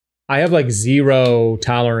I have like zero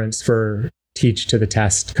tolerance for teach to the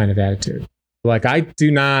test kind of attitude. Like I do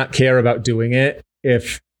not care about doing it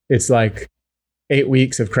if it's like 8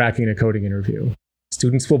 weeks of cracking a coding interview.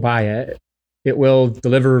 Students will buy it. It will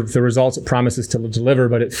deliver the results it promises to deliver,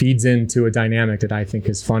 but it feeds into a dynamic that I think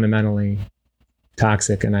is fundamentally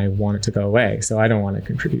toxic and I want it to go away. So I don't want to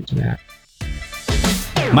contribute to that.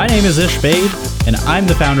 My name is Ish Bade, and I'm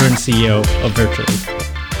the founder and CEO of Virtually.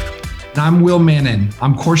 And I'm Will Mannon.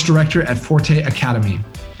 I'm course director at Forte Academy.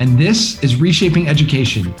 And this is Reshaping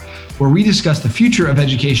Education, where we discuss the future of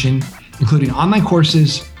education, including online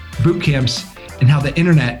courses, boot camps, and how the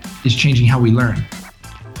internet is changing how we learn.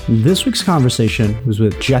 This week's conversation was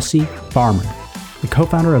with Jesse Farmer, the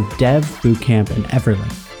co-founder of Dev Bootcamp and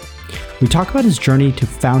Everlane. We talk about his journey to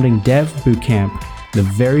founding Dev Bootcamp, the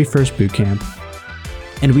very first bootcamp,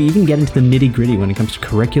 and we even get into the nitty-gritty when it comes to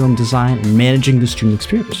curriculum design and managing the student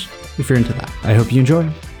experience. If you're into that, I hope you enjoy.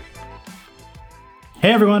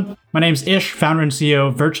 Hey everyone, my name's Ish, founder and CEO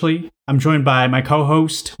of Virtually. I'm joined by my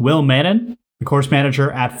co-host, Will Mannon, the course manager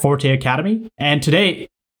at Forte Academy. And today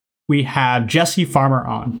we have Jesse Farmer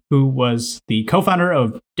on, who was the co-founder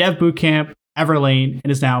of Dev Bootcamp, Everlane, and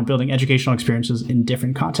is now building educational experiences in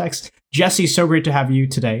different contexts. Jesse, so great to have you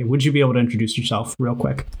today. Would you be able to introduce yourself real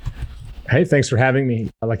quick? Hey, thanks for having me.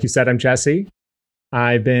 Like you said, I'm Jesse.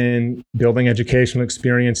 I've been building educational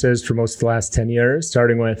experiences for most of the last 10 years,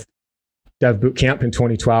 starting with Dev Bootcamp in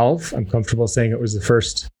 2012. I'm comfortable saying it was the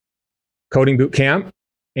first coding bootcamp,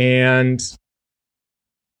 and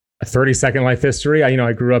a 30-second life history.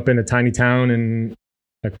 I grew up in a tiny town in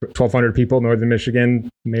like 1,200 people, northern Michigan,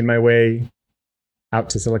 made my way out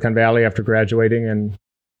to Silicon Valley after graduating, and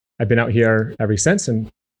I've been out here ever since, and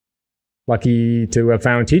lucky to have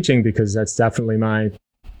found teaching because that's definitely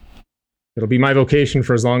it'll be my vocation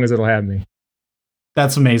for as long as it'll have me.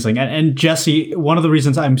 That's amazing. And Jesse, one of the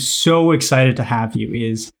reasons I'm so excited to have you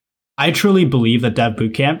is I truly believe that Dev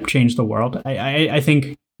Bootcamp changed the world. I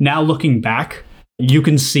think now looking back, you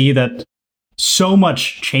can see that so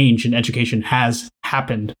much change in education has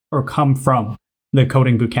happened or come from the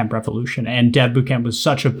coding bootcamp revolution. And Dev Bootcamp was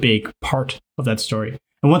such a big part of that story.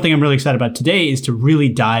 And one thing I'm really excited about today is to really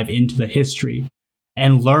dive into the history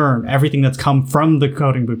and learn everything that's come from the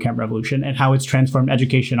coding bootcamp revolution and how it's transformed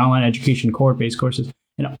education, online education, core-based courses,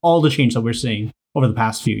 and all the change that we're seeing over the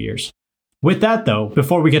past few years. With that, though,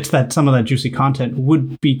 before we get to some of that juicy content,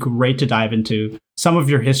 would be great to dive into some of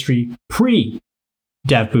your history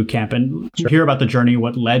pre-Dev Bootcamp and hear about the journey,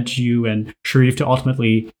 what led you and Sharif to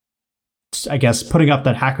ultimately, I guess, putting up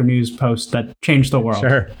that Hacker News post that changed the world.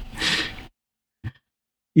 Sure.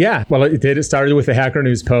 Yeah, well, it did. It started with the Hacker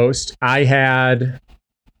News post.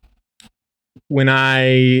 When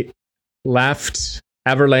I left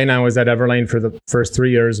Everlane, I was at Everlane for the first 3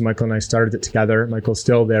 years. Michael and I started it together. Michael's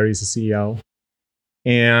still there. He's the CEO.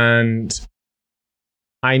 And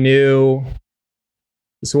I knew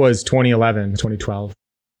this was 2011, 2012.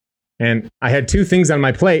 And I had two things on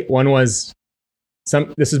my plate. One was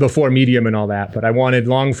this is before Medium and all that, but I wanted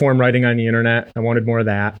long form writing on the internet. I wanted more of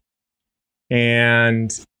that.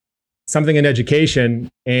 And something in education.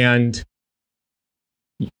 And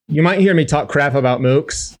you might hear me talk crap about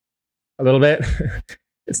MOOCs a little bit.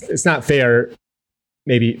 It's not fair,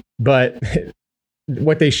 maybe, but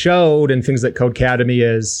what they showed in things like Codecademy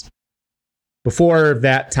is before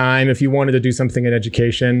that time, if you wanted to do something in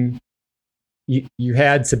education, you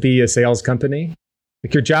had to be a sales company.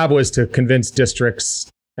 Like your job was to convince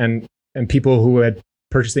districts and people who had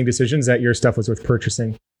purchasing decisions that your stuff was worth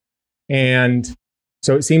purchasing. And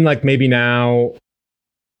so it seemed like maybe now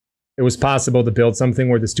it was possible to build something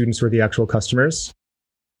where the students were the actual customers.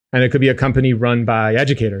 And it could be a company run by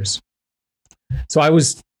educators. So I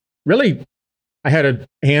had a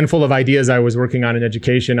handful of ideas I was working on in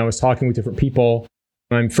education. I was talking with different people.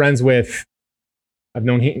 I've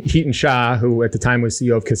known Heaton Shah, who at the time was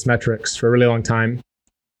CEO of Kissmetrics for a really long time.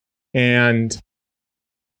 And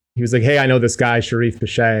he was like, hey, I know this guy, Sharif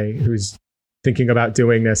Bichet, who's thinking about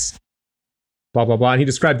doing this, blah, blah, blah. And he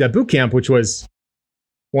described that bootcamp, which was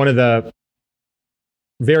one of the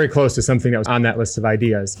very close to something that was on that list of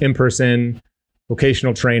ideas. In-person,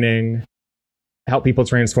 vocational training, help people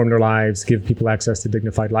transform their lives, give people access to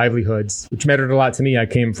dignified livelihoods, which mattered a lot to me. I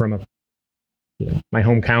came from my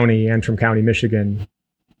home county, Antrim County, Michigan.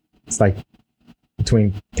 It's like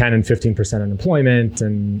between 10 and 15% unemployment,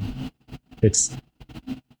 and it's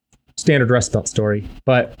standard Rust Belt story.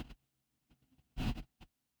 But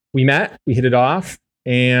we met, we hit it off,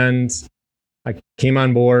 and I came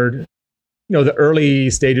on board. The early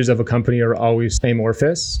stages of a company are always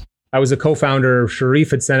amorphous. I was a co-founder.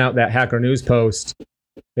 Sharif had sent out that Hacker News post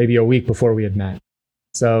maybe a week before we had met.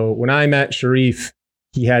 So when I met Sharif,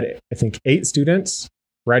 he had, I think, 8 students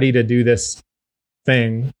ready to do this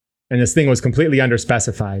thing. And this thing was completely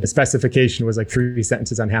underspecified. The specification was like 3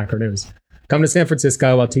 sentences on Hacker News. Come to San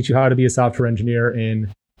Francisco. I'll teach you how to be a software engineer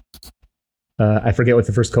in, I forget what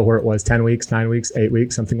the first cohort was, 10 weeks, 9 weeks, 8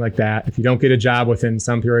 weeks, something like that. If you don't get a job within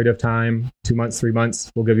some period of time, 2 months, 3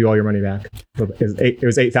 months, we'll give you all your money back. It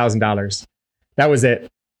was $8,000. That was it.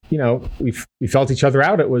 You know, we felt each other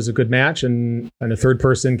out. It was a good match. And a third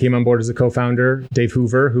person came on board as a co-founder, Dave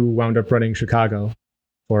Hoover, who wound up running Chicago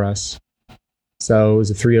for us. So it was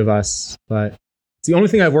the 3 of us. But it's the only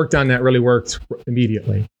thing I've worked on that really worked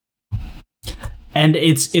immediately. And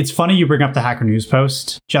it's funny you bring up the Hacker News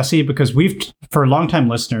post, Jesse, because for longtime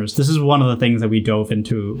listeners, this is one of the things that we dove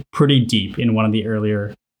into pretty deep in one of the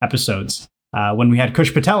earlier episodes when we had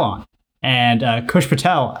Kush Patel on. And Kush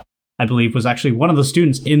Patel, I believe, was actually one of the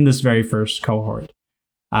students in this very first cohort.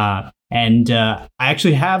 I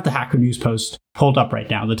actually have the Hacker News post pulled up right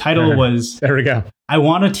now. The title was, there we go. I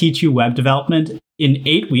want to teach you web development in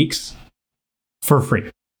 8 weeks for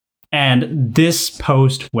free. And this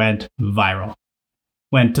post went viral.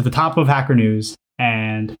 Went to the top of Hacker News,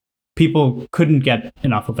 and people couldn't get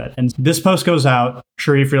enough of it. And this post goes out.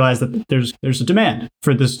 Sharif realized that there's a demand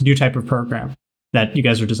for this new type of program that you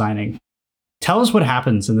guys are designing. Tell us what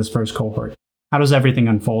happens in this first cohort. How does everything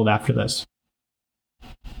unfold after this?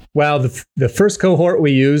 Well, the first cohort,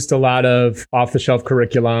 we used a lot of off-the-shelf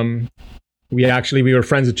curriculum. We were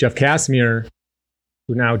friends with Jeff Casimir,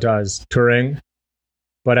 who now does Turing.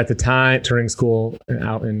 But at the time, Turing School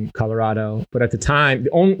out in Colorado. But at the time,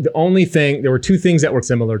 the only thing, there were 2 things that were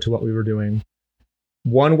similar to what we were doing.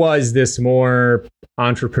 One was this more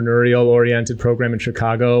entrepreneurial-oriented program in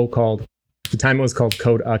Chicago called, at the time it was called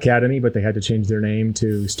Code Academy, but they had to change their name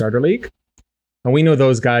to Starter League. And we know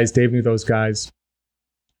those guys. Dave knew those guys.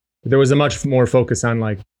 There was a much more focus on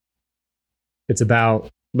it's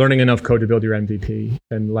about learning enough code to build your MVP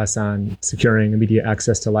and less on securing immediate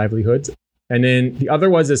access to livelihoods. And then the other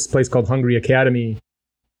was this place called Hungry Academy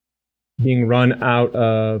being run out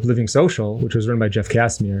of Living Social, which was run by Jeff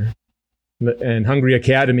Casimir. And Hungry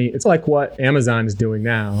Academy, it's like what Amazon is doing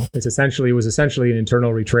now. It was essentially an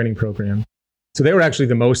internal retraining program. So they were actually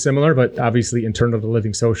the most similar, but obviously internal to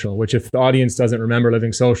Living Social, which if the audience doesn't remember,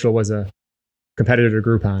 Living Social was a competitor to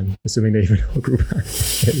Groupon, assuming they even know what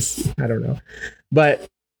Groupon is. I don't know. But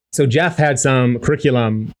so Jeff had some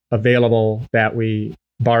curriculum available that we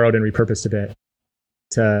borrowed and repurposed a bit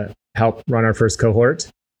to help run our first cohort.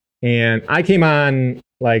 And I came on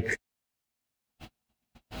I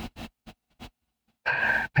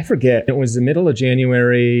forget, it was the middle of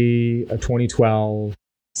January of 2012.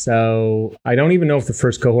 So I don't even know if the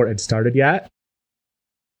first cohort had started yet.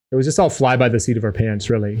 It was just all fly by the seat of our pants,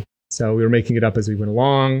 really. So we were making it up as we went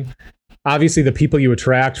along. Obviously, the people you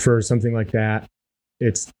attract for something like that,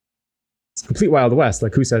 it's complete Wild West.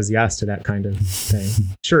 Like, who says yes to that kind of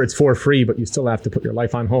thing? Sure, it's for free, but you still have to put your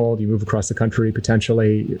life on hold. You move across the country,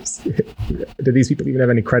 potentially. Do these people even have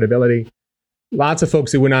any credibility? Lots of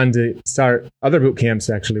folks who went on to start other boot camps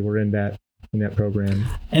actually were in that program.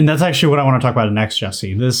 And that's actually what I want to talk about next,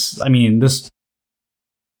 Jesse. This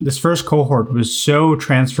first cohort was so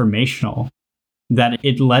transformational that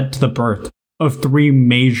it led to the birth of 3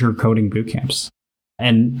 major coding boot camps.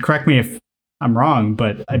 And correct me if I'm wrong,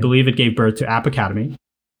 but I believe it gave birth to App Academy.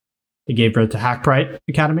 It gave birth to Hackbright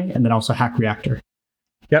Academy, and then also Hack Reactor.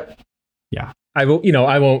 Yep. Yeah. I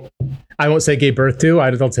won't say gave birth to.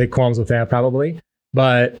 I'll take qualms with that probably.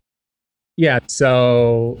 But yeah,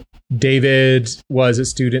 so David was a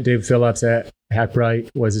student. David Phillips at Hackbright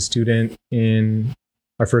was a student in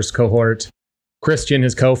our first cohort. Christian,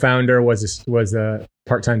 his co-founder, was a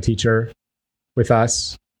part-time teacher with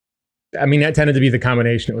us. I mean, that tended to be the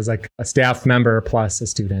combination. It was like a staff member plus a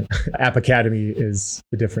student. App Academy is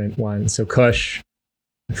the different one. So Kush,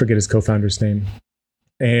 I forget his co-founder's name.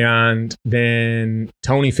 And then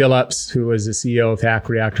Tony Phillips, who was the CEO of Hack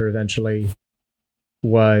Reactor eventually,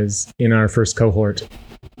 was in our first cohort.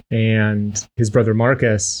 And his brother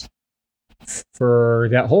Marcus, for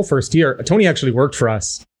that whole first year, Tony actually worked for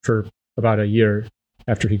us for about a year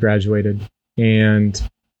after he graduated. And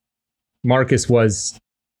Marcus was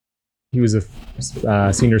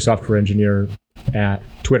a senior software engineer at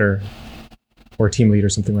Twitter, or team lead or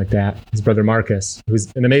something like that. His brother Marcus,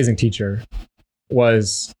 who's an amazing teacher, did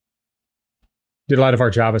a lot of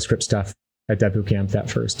our JavaScript stuff at Dev Boot Camp that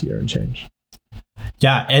first year and change.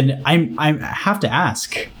 Yeah, and I have to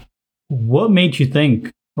ask, what made you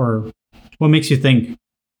think, or what makes you think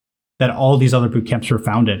that all these other boot camps were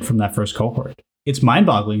founded from that first cohort? It's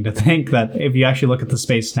mind-boggling to think that if you actually look at the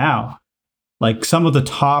space now, like some of the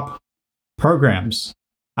top programs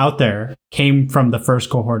out there came from the first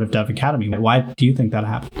cohort of Dev Academy. Why do you think that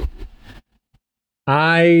happened?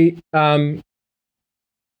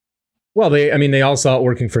 They all saw it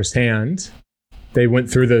working firsthand. They went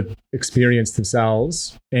through the experience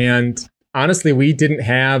themselves. And honestly, we didn't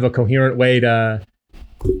have a coherent way to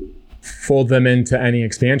fold them into any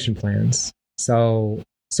expansion plans. So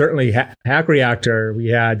certainly Hack Reactor, we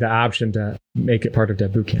had the option to make it part of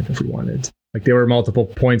Dev Bootcamp if we wanted. Like there were multiple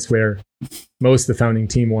points where most of the founding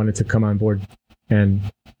team wanted to come on board, and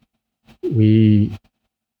we,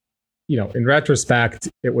 in retrospect,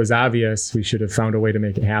 it was obvious we should have found a way to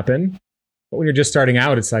make it happen. But when you're just starting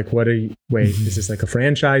out, it's like, wait, is this like a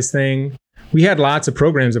franchise thing? We had lots of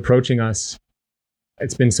programs approaching us.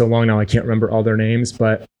 It's been so long now, I can't remember all their names,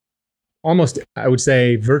 but almost, I would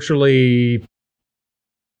say virtually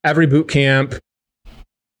every boot camp,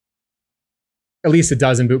 at least a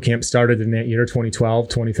dozen boot camps started in that year, 2012,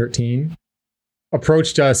 2013,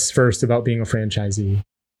 approached us first about being a franchisee.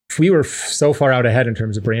 We were so far out ahead in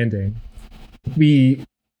terms of branding. We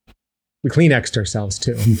Kleenexed ourselves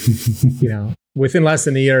too. Within less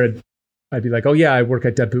than a year, I'd be like, oh yeah, I work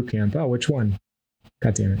at Dev Bootcamp. Oh, which one?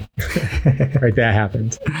 God damn it. Right, that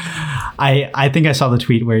happened. I think I saw the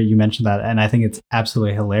tweet where you mentioned that, and I think it's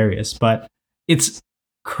absolutely hilarious. But it's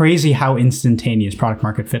crazy how instantaneous product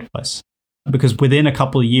market fit was. Because within a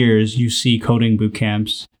couple of years, you see coding boot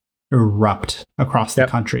camps erupt across the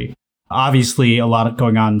country. Obviously, a lot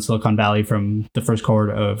going on in Silicon Valley from the first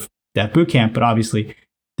cohort of Dev Bootcamp, but obviously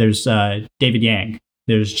there's David Yang,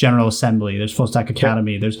 there's General Assembly, there's Full Stack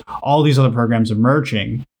Academy, there's all these other programs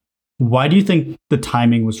emerging. Why do you think the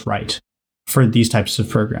timing was right for these types of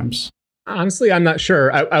programs? Honestly, I'm not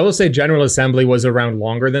sure. I will say General Assembly was around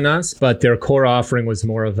longer than us, but their core offering was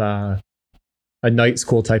more of a night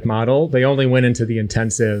school type model. They only went into the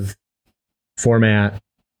intensive format.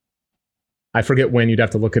 I forget when, you'd have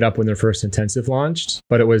to look it up when their first intensive launched,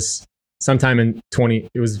 but it was sometime in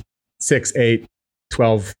it was 6, 8,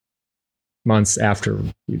 12 months after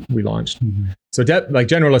we launched. Mm-hmm. So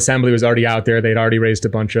General Assembly was already out there. They'd already raised a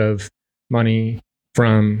bunch of money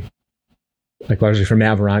from largely from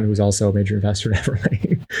Maveron, who's also a major investor in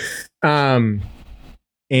Everlane.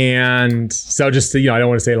 And so just to, I don't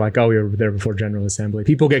want to say like, oh, we were there before General Assembly.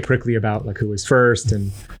 People get prickly about like who was first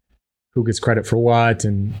and who gets credit for what.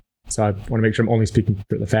 And so I want to make sure I'm only speaking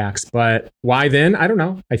for the facts. But why then? I don't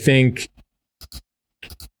know. I think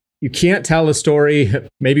you can't tell a story.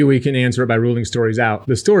 Maybe we can answer it by ruling stories out.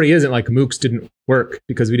 The story isn't like MOOCs didn't work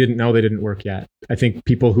because we didn't know they didn't work yet. I think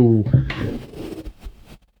people who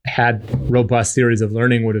had robust theories of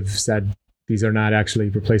learning would have said these are not actually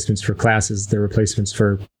replacements for classes. They're replacements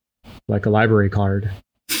for like a library card.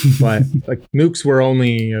 But like MOOCs were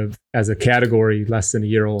only as a category less than a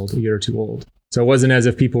year or two old. So it wasn't as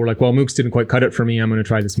if people were like, well, MOOCs didn't quite cut it for me. I'm going to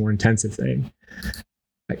try this more intensive thing.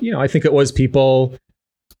 I think it was people.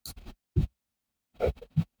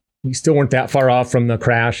 We still weren't that far off from the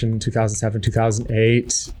crash in 2007,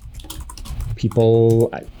 2008.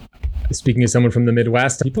 People, speaking as someone from the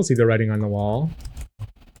Midwest, people see the writing on the wall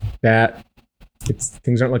that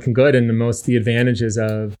things aren't looking good. And most of the advantages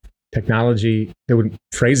of technology, they wouldn't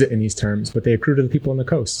phrase it in these terms, but they accrue to the people on the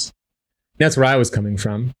coasts. And that's where I was coming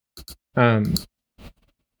from.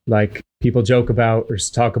 Like people joke about or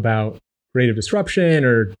talk about creative disruption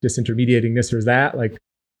or disintermediating this or that. Like,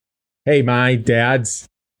 hey, my dad's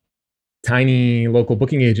tiny local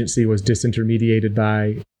booking agency was disintermediated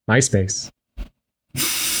by MySpace.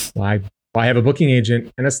 Why have a booking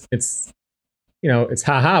agent? And it's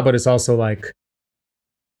haha, but it's also like,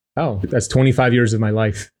 oh, that's 25 years of my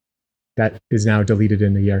life that is now deleted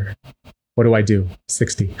in a year. What do I do?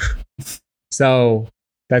 60. So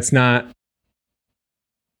that's what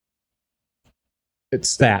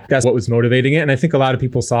was motivating it. And I think a lot of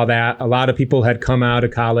people saw that. A lot of people had come out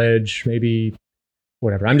of college, maybe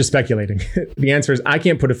whatever. I'm just speculating. The answer is I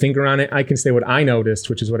can't put a finger on it. I can say what I noticed,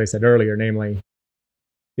 which is what I said earlier, namely,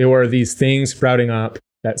 there were these things sprouting up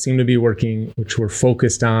that seemed to be working, which were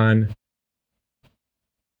focused on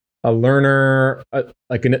a learner,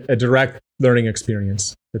 like a direct learning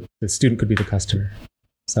experience. The student could be the customer.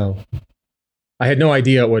 So I had no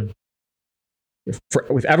idea it would.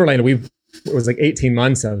 With Everlane, it was like 18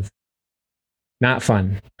 months of not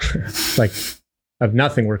fun, like of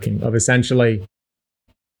nothing working, of essentially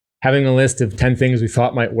having a list of 10 things we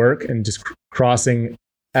thought might work and just crossing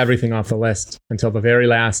everything off the list until the very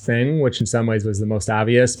last thing, which in some ways was the most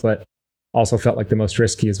obvious, but also felt like the most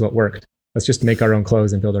risky, is what worked. Let's just make our own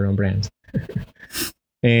clothes and build our own brand.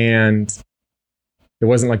 And it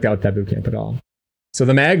wasn't like that with Dev Bootcamp at all. So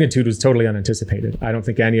the magnitude was totally unanticipated. I don't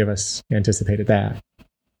think any of us anticipated that.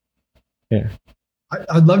 Yeah.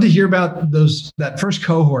 I'd love to hear about that first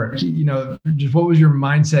cohort. Just what was your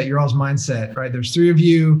mindset, your all's mindset, right? There's 3 of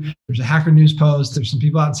you. There's a Hacker News Post. There's some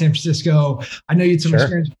people out in San Francisco. I know you had some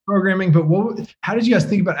experience with programming, but how did you guys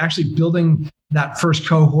think about actually building that first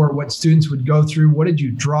cohort? What students would go through? What did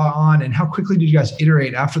you draw on? And how quickly did you guys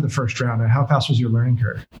iterate after the first round? And how fast was your learning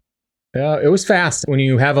curve? It was fast. When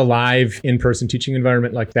you have a live in-person teaching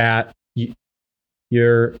environment like that,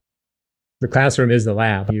 the classroom is the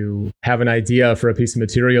lab. You have an idea for a piece of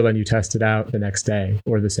material and you test it out the next day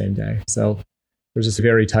or the same day. So there's this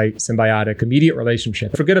very tight, symbiotic, immediate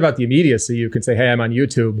relationship. Forget about the immediacy. You can say, hey, I'm on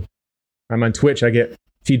YouTube, I'm on Twitch, I get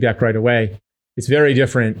feedback right away. It's very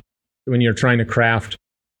different when you're trying to craft,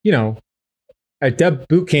 at Dev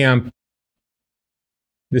Bootcamp,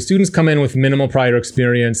 the students come in with minimal prior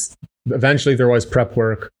experience. Eventually there was prep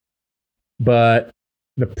work, but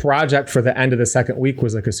the project for the end of the second week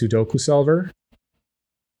was like a Sudoku solver.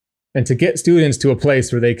 And to get students to a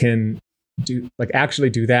place where they can actually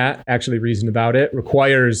do that, actually reason about it,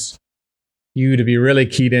 requires you to be really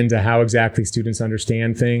keyed into how exactly students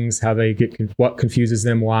understand things, how they get, what confuses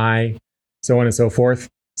them, why, so on and so forth.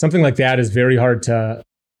 Something like that is very hard to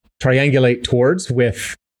triangulate towards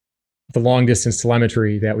with the long distance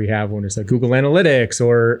telemetry that we have when it's like Google Analytics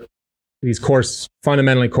or these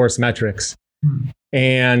fundamentally course metrics.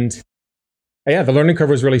 And the learning curve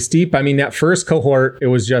was really steep. I mean, that first cohort, it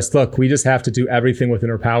was just, look, we just have to do everything within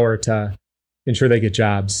our power to ensure they get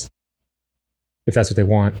jobs, if that's what they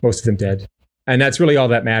want. Most of them did. And that's really all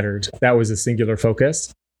that mattered. That was a singular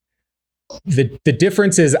focus. The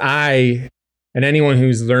difference is and anyone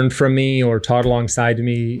who's learned from me or taught alongside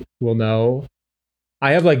me will know,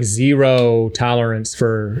 I have like zero tolerance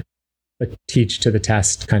for a teach to the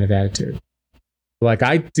test kind of attitude. Like,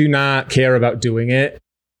 I do not care about doing it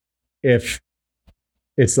if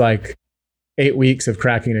it's like 8 weeks of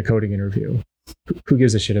cracking a coding interview. Who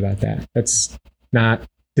gives a shit about that? That's not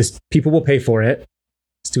this. People will pay for it.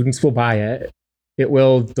 Students will buy it. It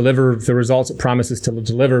will deliver the results it promises to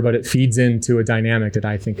deliver, but it feeds into a dynamic that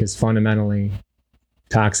I think is fundamentally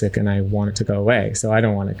toxic and I want it to go away. So I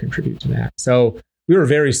don't want to contribute to that. So we were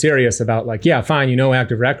very serious about like, yeah, fine,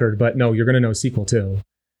 active record, but no, you're going to know SQL too.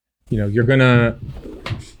 You're going to,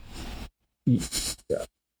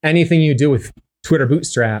 anything you do with Twitter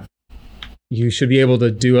Bootstrap, you should be able to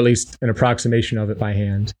do at least an approximation of it by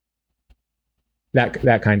hand.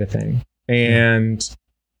 That kind of thing. And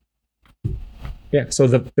so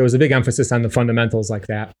there was a big emphasis on the fundamentals like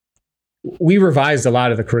that. We revised a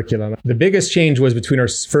lot of the curriculum. The biggest change was between our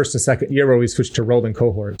first and second year where we switched to rolling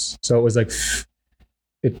cohorts. So it was like,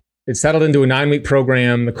 it settled into a 9-week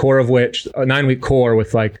program, the core of which, a 9-week core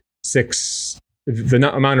with like 6,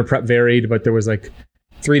 the amount of prep varied, but there was like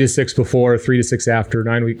 3 to 6 before, 3 to 6 after,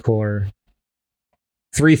 9-week core,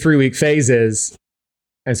 3 3-week phases.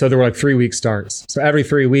 And so there were like 3-week starts. So every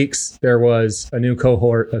 3 weeks, there was a new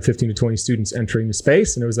cohort of 15 to 20 students entering the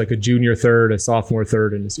space. And it was like a junior third, a sophomore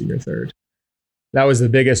third, and a senior third. That was the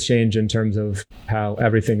biggest change in terms of how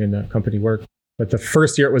everything in the company worked. But the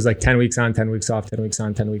first year, it was like 10 weeks on, 10 weeks off, 10 weeks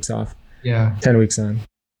on, 10 weeks off. Yeah. 10 weeks on.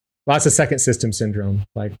 Lots of second system syndrome,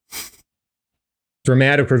 like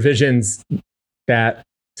dramatic revisions that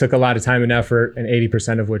took a lot of time and effort, and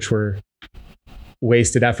 80% of which were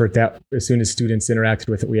wasted effort that as soon as students interacted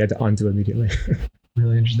with it, we had to undo immediately.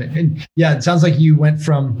 Really interesting. And yeah, it sounds like you went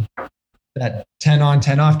from that 10 on,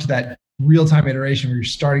 10 off to that real-time iteration where you're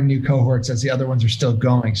starting new cohorts as the other ones are still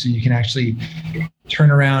going. So you can actually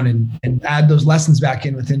turn around and add those lessons back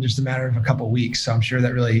in within just a matter of a couple of weeks. So I'm sure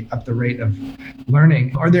that really upped the rate of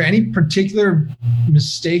learning. Are there any particular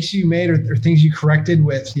mistakes you made or things you corrected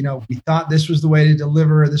with, we thought this was the way to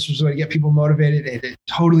deliver, this was the way to get people motivated, it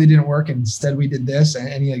totally didn't work, and instead we did this? And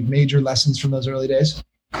any like major lessons from those early days?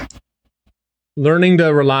 Learning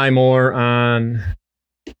to rely more on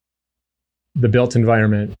the built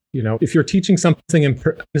environment. If you're teaching something,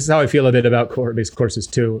 this is how I feel a bit about cohort-based courses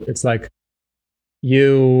too. It's like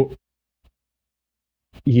you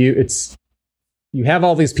have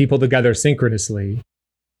all these people together synchronously.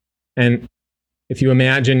 And if you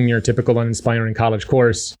imagine your typical uninspiring college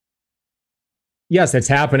course, yes, it's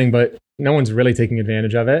happening, but no one's really taking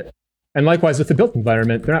advantage of it. And likewise with the built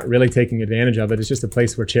environment, they're not really taking advantage of it. It's just a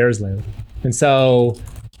place where chairs live. And so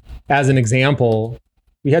as an example,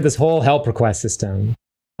 we had this whole help request system.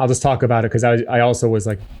 I'll just talk about it because I also was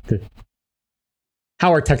like, how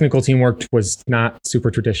our technical team worked was not super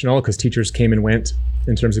traditional because teachers came and went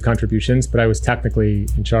in terms of contributions, but I was technically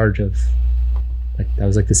in charge of, I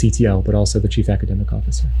was like the CTO, but also the chief academic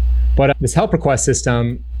officer. But this help request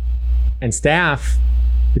system and staff,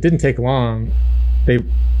 it didn't take long.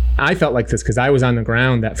 I felt like this because I was on the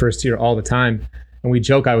ground that first year all the time. And we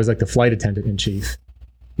joke I was like the flight attendant in chief,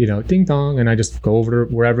 ding dong. And I just go over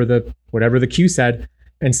to whatever the queue said.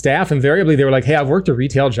 And staff invariably, they were like, hey, I've worked a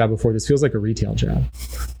retail job before. This feels like a retail job.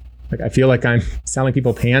 Like, I feel like I'm selling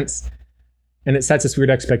people pants. And it sets this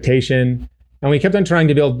weird expectation. And we kept on trying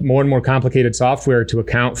to build more and more complicated software to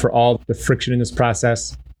account for all the friction in this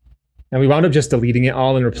process. And we wound up just deleting it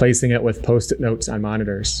all and replacing it with Post-it notes on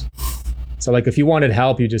monitors. So like if you wanted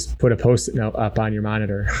help, you just put a Post-it note up on your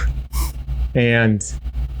monitor. And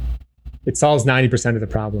it solves 90% of the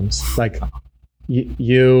problems. Like do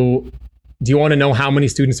you want to know how many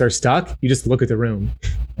students are stuck? You just look at the room.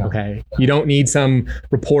 Yeah. Okay. You don't need some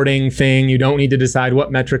reporting thing. You don't need to decide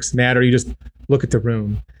what metrics matter. You just look at the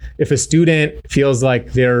room. If a student feels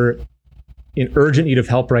like they're in urgent need of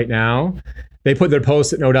help right now, they put their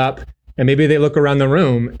Post-it note up and maybe they look around the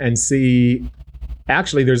room and see,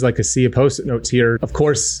 actually, there's like a sea of Post-it notes here. Of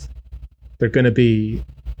course, they're going to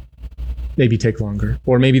maybe take longer.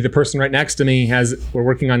 Or maybe the person right next to me we're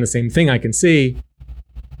working on the same thing. I can see,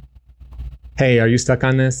 hey, are you stuck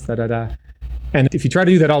on this? Da, da, da. And if you try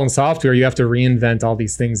to do that all in software, you have to reinvent all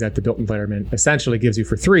these things that the built environment essentially gives you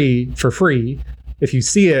for free. If you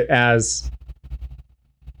see it as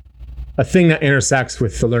a thing that intersects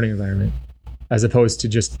with the learning environment, as opposed to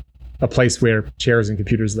just a place where chairs and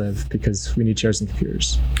computers live, because we need chairs and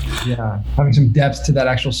computers. Yeah, having some depth to that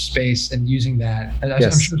actual space and using that. And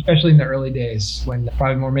yes. I'm sure, especially in the early days when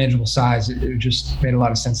probably more manageable size, it just made a lot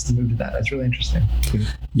of sense to move to that. That's really interesting.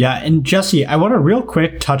 Yeah, and Jesse, I want to real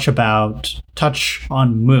quick touch on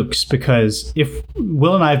MOOCs, because if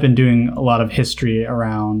Will and I have been doing a lot of history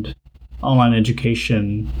around online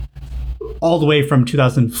education all the way from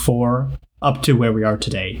 2004 up to where we are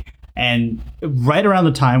today. And right around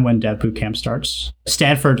the time when Dev Bootcamp starts,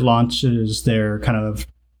 Stanford launches their kind of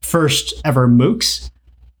first ever MOOCs.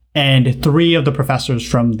 And 3 of the professors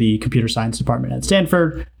from the computer science department at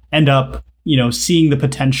Stanford end up, seeing the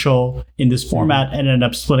potential in this format and end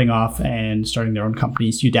up splitting off and starting their own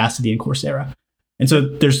companies, Udacity and Coursera. And so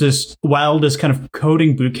there's while this kind of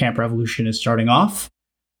coding bootcamp revolution is starting off,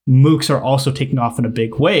 MOOCs are also taking off in a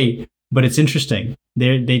big way. But it's interesting.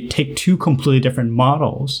 They take 2 completely different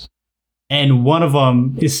models. And one of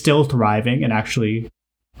them is still thriving and actually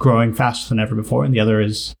growing faster than ever before. And the other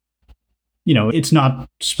is, it's not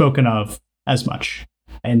spoken of as much.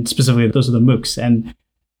 And specifically, those are the MOOCs. And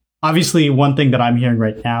obviously, one thing that I'm hearing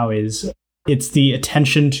right now is it's the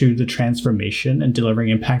attention to the transformation and delivering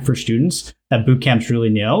impact for students that bootcamps really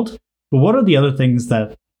nailed. But what are the other things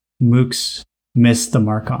that MOOCs missed the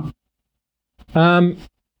mark on?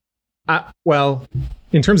 Well,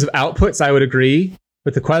 in terms of outputs, I would agree.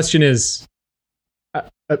 But the question is,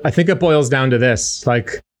 I think it boils down to this.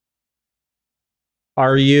 Like,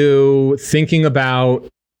 are you thinking about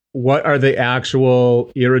what are the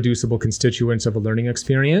actual irreducible constituents of a learning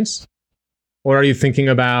experience? Or are you thinking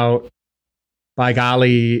about, by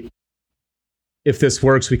golly, if this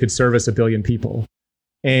works, we could service 1 billion people?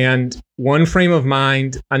 And one frame of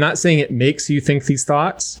mind, I'm not saying it makes you think these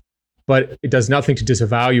thoughts, but it does nothing to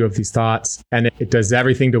disavow you of these thoughts. And it does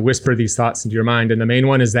everything to whisper these thoughts into your mind. And the main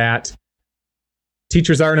one is that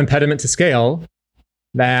teachers are an impediment to scale,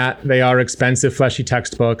 that they are expensive, fleshy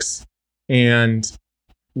textbooks. And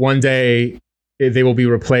one day they will be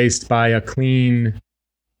replaced by a clean,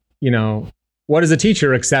 what is a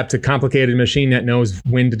teacher except a complicated machine that knows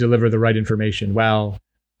when to deliver the right information? Well,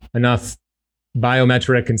 enough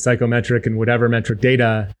biometric and psychometric and whatever metric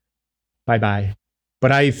data, bye-bye.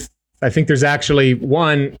 But I think there's actually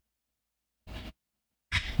one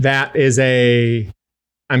that is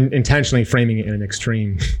I'm intentionally framing it in an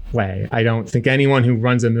extreme way. I don't think anyone who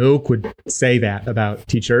runs a MOOC would say that about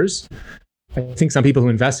teachers. I think some people who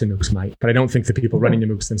invest in MOOCs might, but I don't think the people running the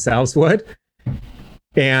MOOCs themselves would.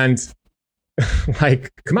 And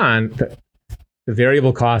come on, the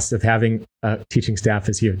variable cost of having a teaching staff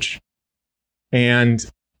is huge. And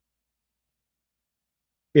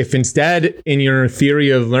if instead in your theory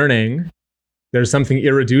of learning, there's something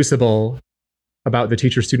irreducible about the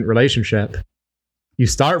teacher-student relationship, you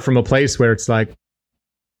start from a place where it's like,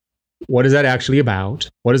 what is that actually about?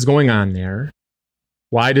 What is going on there?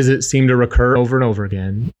 Why does it seem to recur over and over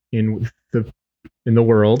again in the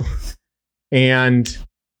world? And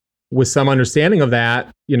with some understanding of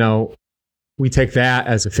that, we take that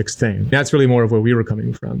as a fixed thing. That's really more of where we were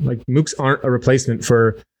coming from. Like, MOOCs aren't a replacement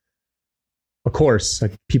for a course.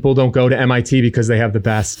 Like, people don't go to MIT because they have the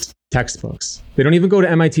best textbooks. They don't even go to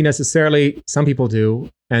MIT necessarily. Some people do.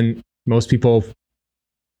 And most people,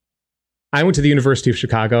 I went to the University of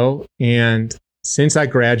Chicago, and since I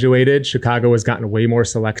graduated, Chicago has gotten way more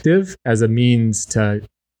selective as a means to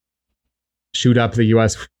shoot up the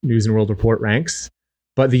US News and World Report ranks.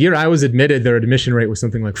 But the year I was admitted, their admission rate was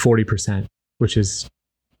something like 40%, which is,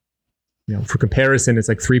 for comparison, it's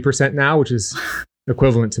like 3% now, which is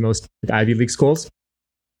equivalent to most Ivy League schools.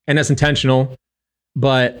 And that's intentional.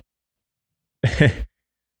 But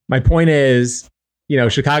my point is,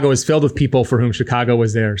 Chicago is filled with people for whom Chicago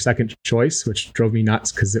was their second choice, which drove me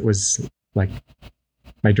nuts because it was like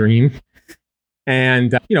my dream.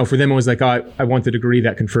 And, for them, it was like, oh, I want the degree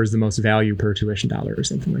that confers the most value per tuition dollar or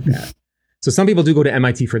something like that. So some people do go to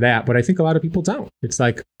MIT for that, but I think a lot of people don't. It's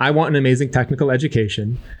like, I want an amazing technical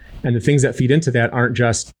education. And the things that feed into that aren't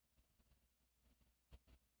just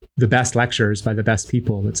the best lectures by the best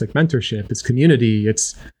people. It's like mentorship, it's community,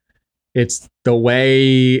 it's the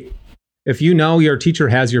way, if your teacher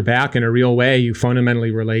has your back in a real way, you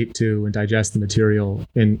fundamentally relate to and digest the material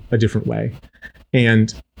in a different way.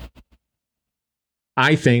 And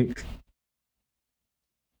I think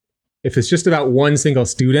if it's just about one single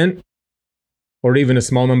student, or even a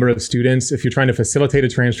small number of students, if you're trying to facilitate a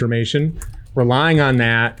transformation, relying on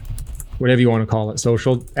that, whatever you want to call it,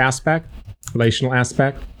 social aspect, relational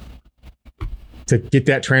aspect, to get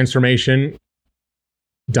that transformation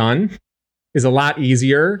done is a lot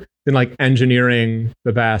easier than like engineering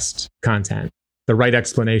the best content, the right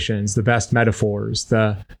explanations, the best metaphors.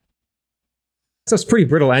 That's pretty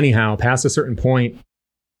brittle anyhow. Past a certain point,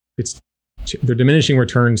 they're diminishing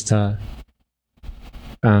returns to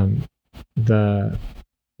the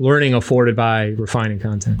learning afforded by refining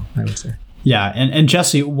content, I would say. Yeah. And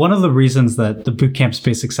Jesse, one of the reasons that the bootcamp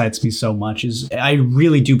space excites me so much is I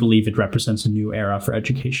really do believe it represents a new era for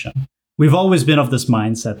education. We've always been of this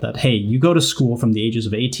mindset that, hey, you go to school from the ages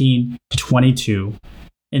of 18 to 22,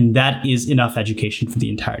 and that is enough education for the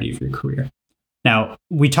entirety of your career. Now,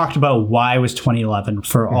 we talked about why was 2011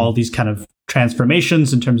 for all these kind of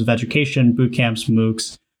transformations in terms of education, bootcamps,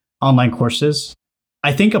 MOOCs, online courses.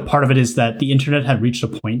 I think a part of it is that the internet had reached a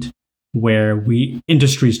point where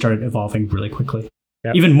industry started evolving really quickly.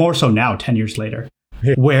 Yep. Even more so now, 10 years later,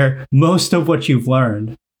 where most of what you've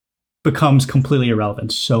learned becomes completely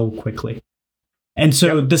irrelevant so quickly. And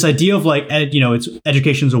so this idea of like, it's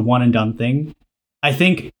education's a one and done thing. I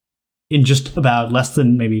think in just about less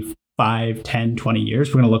than maybe 5, 10, 20 years,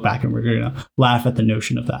 we're going to look back and we're going to laugh at the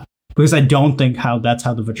notion of that. Because I don't think that's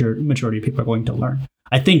how the majority of people are going to learn.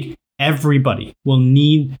 I think everybody will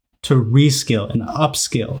need to reskill and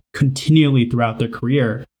upskill continually throughout their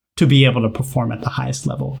career to be able to perform at the highest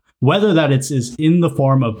level, whether that is in the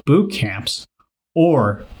form of boot camps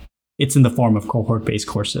or it's in the form of cohort-based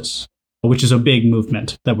courses, which is a big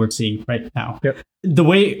movement that we're seeing right now. Yep. The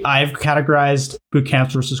way I've categorized boot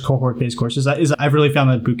camps versus cohort-based courses is I've really found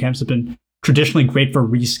that boot camps have been traditionally great for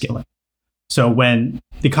reskilling. So when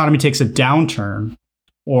the economy takes a downturn,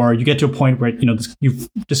 or you get to a point where you've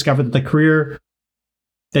discovered that the career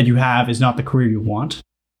that you have is not the career you want,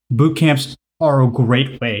 boot camps are a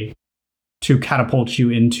great way to catapult you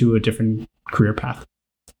into a different career path.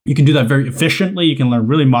 You can do that very efficiently. You can learn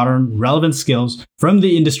really modern, relevant skills from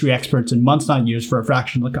the industry experts in months, not years, for a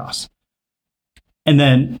fraction of the cost. And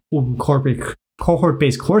then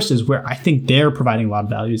cohort-based courses, where I think they're providing a lot of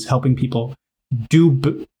value, is helping people do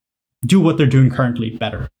what they're doing currently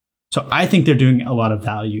better. So I think they're doing a lot of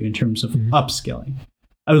value in terms of upskilling.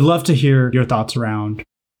 I would love to hear your thoughts around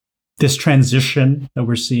this transition that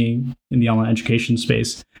we're seeing in the online education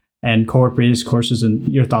space and cohort-based courses and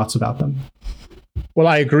your thoughts about them. Well,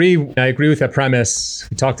 I agree. I agree with that premise.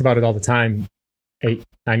 We talked about it all the time, 8,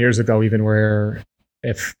 9 years ago, even, where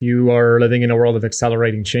if you are living in a world of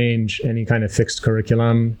accelerating change, any kind of fixed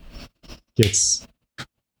curriculum gets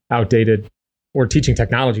outdated. Or teaching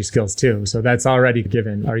technology skills too. So that's already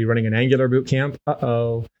given. Are you running an Angular boot camp?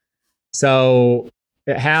 Uh-oh. So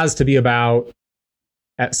it has to be about,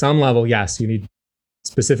 at some level, yes, you need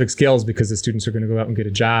specific skills because the students are going to go out and get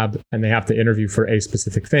a job and they have to interview for a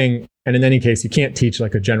specific thing. And in any case, you can't teach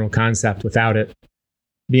like a general concept without it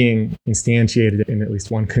being instantiated in at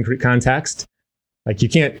least one concrete context. Like you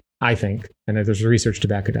can't, I think, and there's research to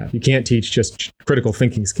back it up, you can't teach just critical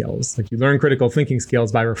thinking skills. Like you learn critical thinking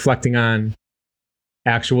skills by reflecting on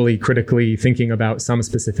actually critically thinking about some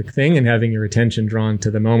specific thing and having your attention drawn to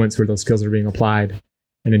the moments where those skills are being applied.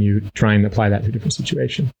 And then you try and apply that to a different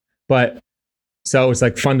situation. But so it's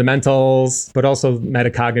like fundamentals, but also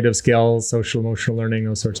metacognitive skills, social emotional learning,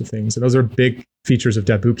 those sorts of things. And those are big features of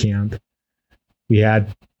Dev Bootcamp. We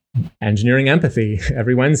had engineering empathy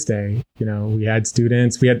every Wednesday. We had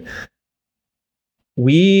students,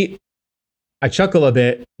 I chuckle a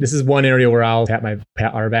bit. This is one area where I'll pat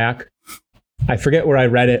our back. I forget where I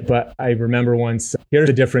read it, but I remember once, here's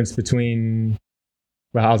the difference between,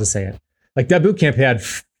 well, I'll just say it. Like Dev Bootcamp had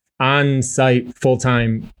on-site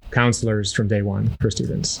full-time counselors from day one for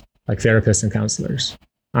students, like therapists and counselors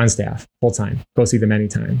on staff, full-time. Go see them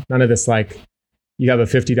anytime. None of this like you have a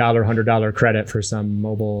 $50, $100 credit for some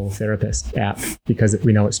mobile therapist app because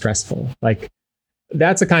we know it's stressful. Like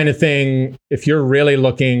that's the kind of thing, if you're really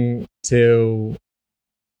looking to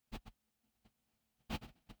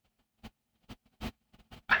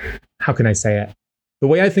how can I say it? The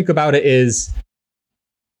way I think about it is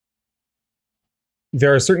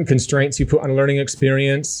there are certain constraints you put on a learning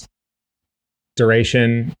experience: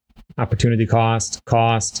 duration, opportunity cost,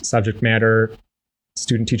 subject matter,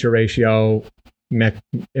 student-teacher ratio,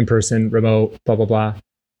 in-person, remote, blah, blah, blah.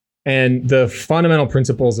 And the fundamental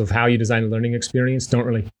principles of how you design a learning experience don't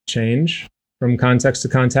really change from context to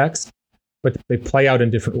context, but they play out in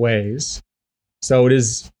different ways. So it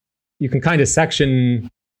is, you can kind of section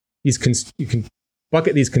these, you can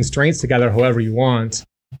bucket these constraints together however you want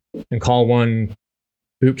and call one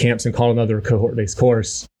boot camps and call another a cohort-based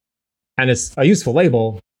course. And it's a useful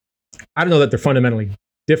label. I don't know that they're fundamentally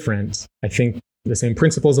different. I think the same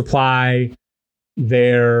principles apply.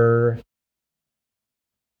 They're,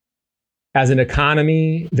 as an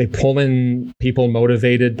economy, they pull in people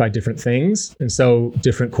motivated by different things. And so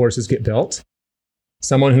different courses get built.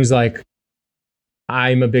 Someone who's like,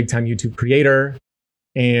 I'm a big time YouTube creator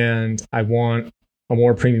and I want a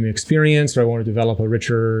more premium experience, or I want to develop a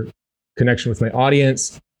richer connection with my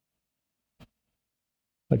audience.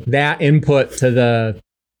 Like that input to the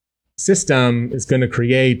system is going to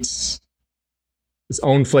create its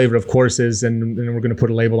own flavor of courses, and then we're going to put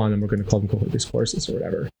a label on them. We're going to call them cohort-based courses or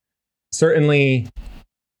whatever. Certainly,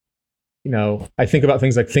 you know, I think about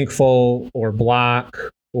things like Thinkful or Block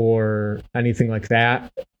or anything like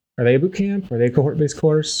that. Are they a boot camp? Are they a cohort-based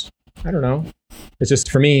course? I don't know. It's just,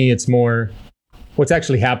 for me, it's more what's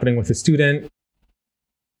actually happening with the student.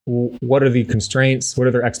 What are the constraints? What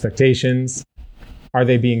are their expectations? Are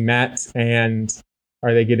they being met? And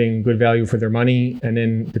are they getting good value for their money? And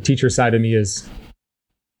then the teacher side of me is,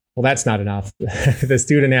 well, that's not enough. The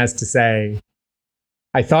student has to say,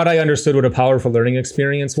 I thought I understood what a powerful learning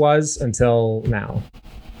experience was until now.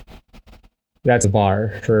 That's a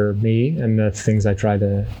bar for me and the things I try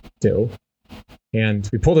to do. And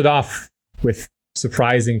we pulled it off with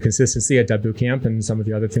surprising consistency at Dev Bootcamp and some of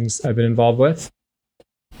the other things I've been involved with.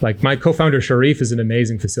 Like my co-founder Sharif is an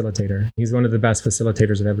amazing facilitator. He's one of the best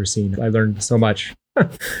facilitators I've ever seen. I learned so much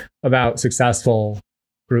about successful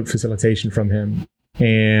group facilitation from him.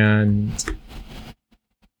 And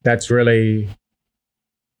that's really,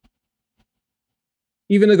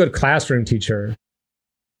 even a good classroom teacher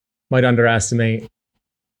might underestimate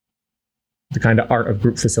the kind of art of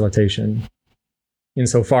group facilitation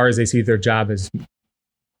insofar as they see their job as,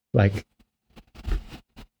 like,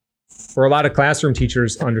 for a lot of classroom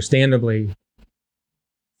teachers, understandably,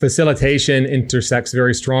 facilitation intersects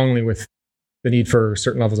very strongly with the need for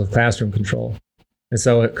certain levels of classroom control. And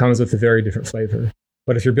so it comes with a very different flavor.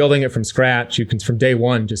 But if you're building it from scratch, you can, from day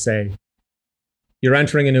one, just say, you're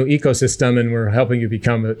entering a new ecosystem and we're helping you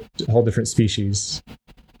become a whole different species.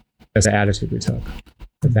 That's the attitude we took,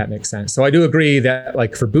 if that makes sense. So I do agree that,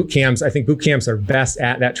 like, for boot camps, I think boot camps are best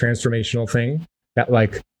at that transformational thing, that,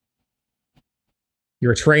 like,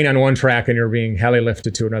 you're trained on one track and you're being heli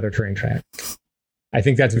lifted to another train track. I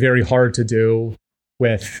think that's very hard to do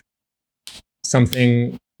with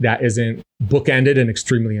something that isn't bookended and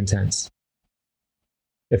extremely intense.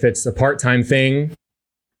 If it's a part-time thing,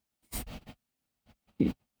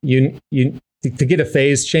 you to get a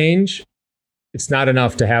phase change, it's not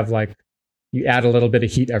enough to have, like, you add a little bit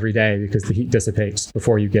of heat every day because the heat dissipates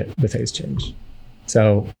before you get the phase change.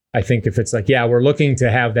 So I think if it's like, yeah, we're looking to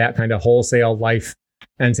have that kind of wholesale life,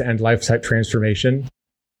 end-to-end life type transformation,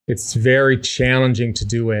 it's very challenging to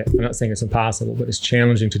do it. I'm not saying it's impossible, but it's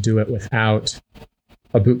challenging to do it without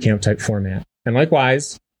a bootcamp type format. And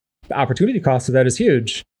likewise, the opportunity cost of that is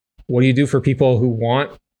huge. What do you do for people who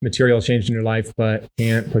want material change in your life but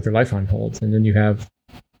can't put their life on hold? And then you have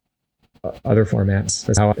other formats.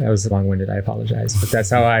 That's how I was long-winded. I apologize, but that's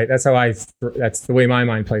the way my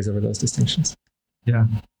mind plays over those distinctions. Yeah,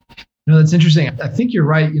 no, that's interesting. I think you're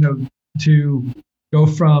right. You know, to go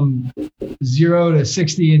from 0 to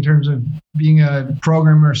 60 in terms of being a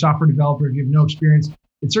programmer or software developer, if you have no experience,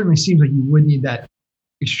 it certainly seems like you would need that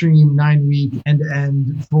extreme 9-week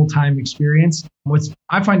end-to-end full-time experience. What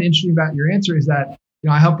I find interesting about your answer is that, you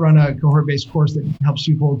know, I help run a cohort-based course that helps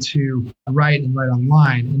people to write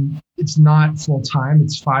online, and it's not full-time.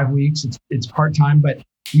 It's 5 weeks. It's part-time, but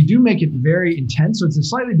we do make it very intense. So it's a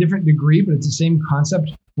slightly different degree, but it's the same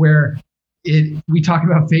concept where we talk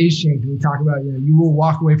about phase change. We talk about, you will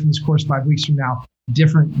walk away from this course 5 weeks from now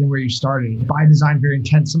different than where you started. By design, very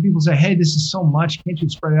intense. Some people say, hey, this is so much. Can't you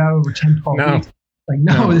spread it out over 10, 12 weeks? Like,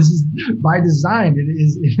 no, this is by design.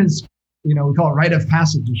 It is, we call it rite of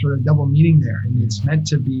passage. There's sort of double meaning there. And it's meant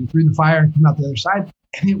to be through the fire and come out the other side.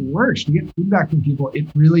 And it works. You get feedback from people. It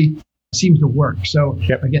really seems to work. So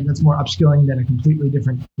again, that's more upskilling than a completely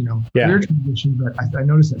different, career transition. But I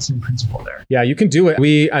noticed that same principle there. Yeah, you can do it.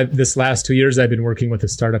 This last 2 years, I've been working with a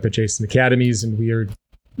startup adjacent academies, and we are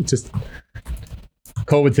just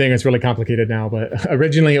COVID thing. It's really complicated now, but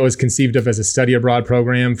originally it was conceived of as a study abroad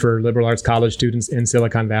program for liberal arts college students in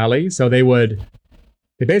Silicon Valley. So they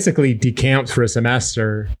basically decamped for a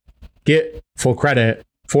semester, get full credit,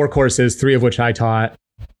 4 courses, 3 of which I taught,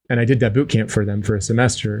 and I did that boot camp for them for a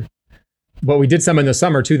semester. But we did some in the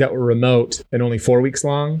summer too that were remote and only 4 weeks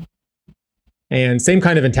long. And same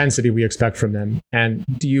kind of intensity we expect from them. And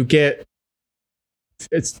to me,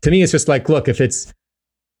 it's just like, look, if it's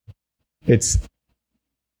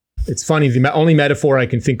funny. The only metaphor I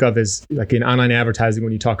can think of is like in online advertising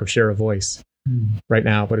when you talk of share of voice right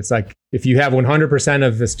now. But it's like, if you have 100%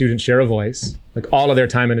 of the students share a voice, like all of their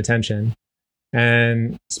time and attention,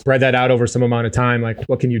 and spread that out over some amount of time, like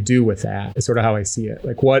what can you do with that? Is sort of how I see it.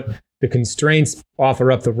 Like what the constraints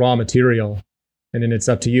offer up the raw material. And then it's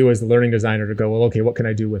up to you as the learning designer to go, well, okay, what can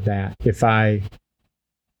I do with that? If I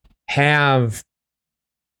have,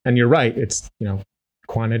 and you're right, it's,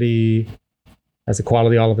 quantity has a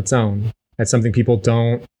quality all of its own. That's something people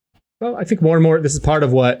don't, well, I think more and more, this is part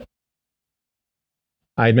of what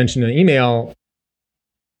I had mentioned in an email.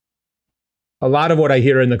 A lot of what I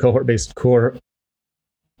hear in the cohort-based core,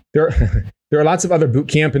 there are lots of other boot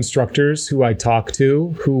camp instructors who I talk to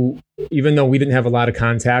who, even though we didn't have a lot of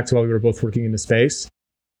contact while we were both working in the space,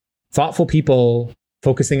 thoughtful people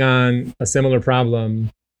focusing on a similar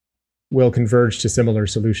problem will converge to similar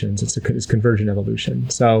solutions. It's convergent evolution.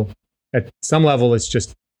 So at some level, it's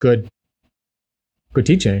just good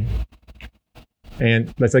teaching.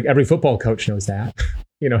 And that's like every football coach knows that.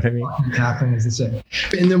 You know what I mean? Happening, as they say.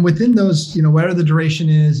 And then within those, whatever the duration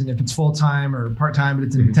is, and if it's full-time or part-time, but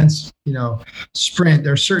it's an intense, sprint,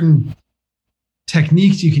 there are certain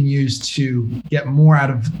techniques you can use to get more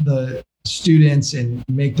out of the students and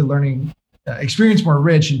make the learning experience more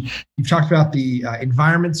rich. And you've talked about the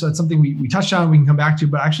environment. So it's something we touched on, we can come back to,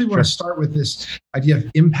 but I actually want to start with this idea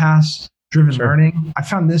of impasse-driven learning. I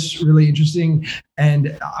found this really interesting,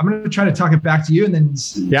 and I'm going to try to talk it back to you and then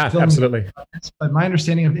absolutely. But my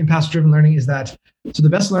understanding of impasse-driven learning is that the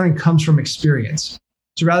best learning comes from experience.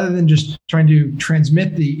 So rather than just trying to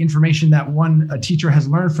transmit the information that a teacher has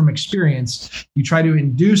learned from experience, you try to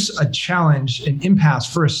induce a challenge, an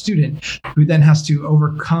impasse for a student who then has to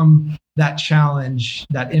overcome that challenge,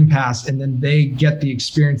 that impasse, and then they get the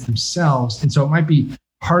experience themselves. And so it might be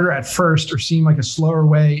harder at first or seem like a slower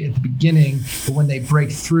way at the beginning, but when they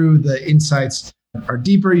break through, the insights are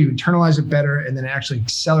deeper, you internalize it better, and then it actually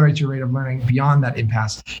accelerates your rate of learning beyond that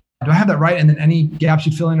impasse. Do I have that right? And then any gaps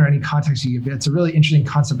you fill in or any context you give? It's a really interesting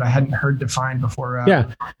concept I hadn't heard defined before.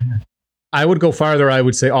 I would go farther. I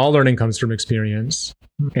would say all learning comes from experience.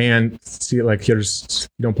 And see, like, here's,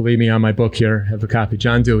 you don't believe me, on my book here, have a copy.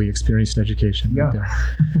 John Dewey, Experience in Education. Yeah.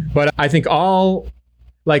 Right. But I think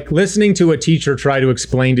like listening to a teacher try to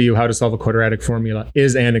explain to you how to solve a quadratic formula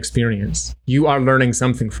is an experience. You are learning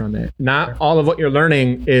something from it. Not all of what you're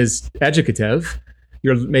learning is educative.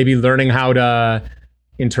 You're maybe learning how to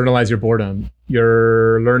internalize your boredom.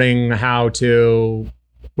 You're learning how to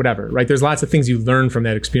whatever, right? There's lots of things you learn from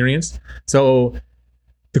that experience. So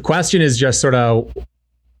the question is just sort of,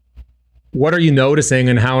 what are you noticing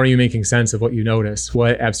and how are you making sense of what you notice?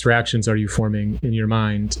 What abstractions are you forming in your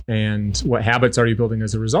mind? And what habits are you building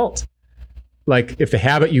as a result? Like, if the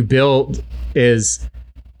habit you build is,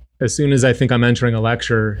 as soon as I think I'm entering a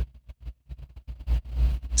lecture,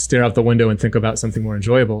 stare out the window and think about something more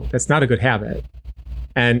enjoyable, that's not a good habit.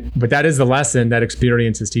 But that is the lesson that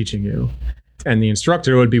experience is teaching you. And the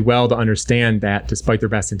instructor would be well to understand that, despite their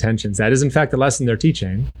best intentions. That is, in fact, the lesson they're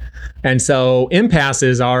teaching. And so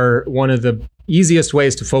impasses are one of the easiest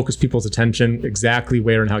ways to focus people's attention exactly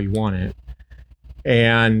where and how you want it.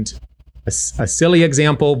 And a silly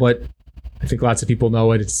example, but I think lots of people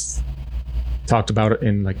know it. It's talked about it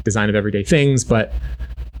in like design of everyday things, but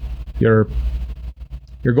you're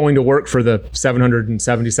going to work for the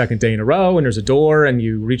 772nd day in a row, and there's a door, and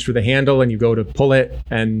you reach for the handle, and you go to pull it,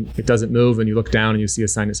 and it doesn't move, and you look down, and you see a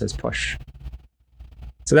sign that says push.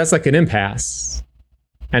 So that's like an impasse.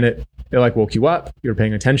 And it like woke you up, you're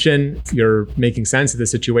paying attention, you're making sense of the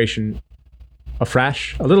situation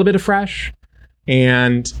afresh, a little bit afresh,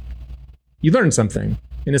 and you learned something.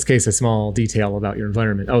 in this case, a small detail about your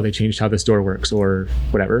environment. Oh, they changed how this door works or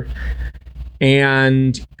whatever.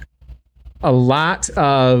 And a lot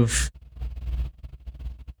of,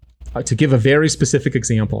 to give a very specific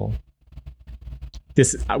example,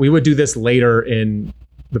 we would do this later in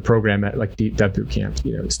the program at like Dev Boot Camp.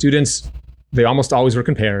 Students, they almost always work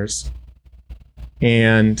in pairs,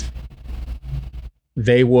 and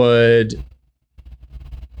they would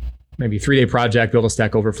maybe 3-day project, build a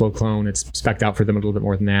Stack Overflow clone. It's spec'd out for them a little bit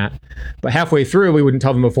more than that. But halfway through, we wouldn't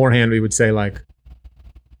tell them beforehand. We would say like,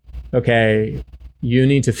 okay, you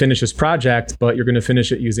need to finish this project, but you're going to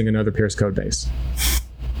finish it using another pair's code base.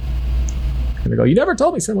 And they go, you never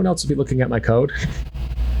told me someone else would be looking at my code.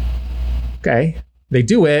 Okay. They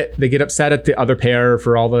do it. They get upset at the other pair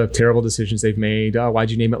for all the terrible decisions they've made. Oh, why'd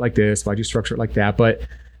you name it like this? Why'd you structure it like that? But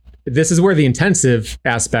this is where the intensive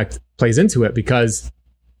aspect plays into it, because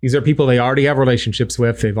these are people they already have relationships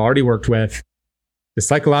with. They've already worked with. The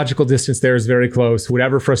psychological distance there is very close.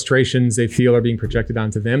 Whatever frustrations they feel are being projected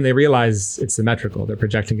onto them, they realize it's symmetrical. They're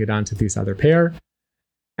projecting it onto this other pair.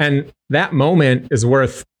 And that moment is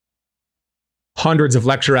worth hundreds of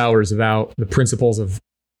lecture hours about the principles of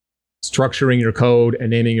structuring your code and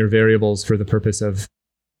naming your variables for the purpose of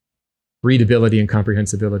readability and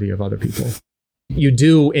comprehensibility of other people. You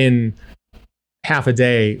do in half a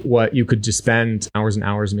day what you could just spend hours and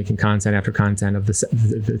hours making content after content of the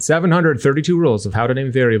 732 rules of how to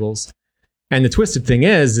name variables. And the twisted thing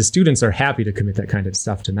is, the students are happy to commit that kind of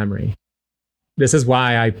stuff to memory. This is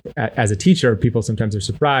why as a teacher, people sometimes are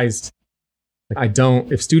surprised.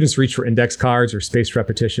 If students reach for index cards or spaced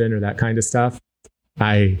repetition or that kind of stuff,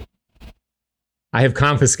 I have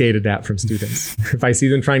confiscated that from students. If I see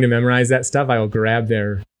them trying to memorize that stuff, I will grab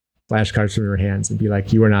their flashcards from their hands and be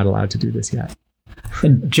like, you are not allowed to do this yet.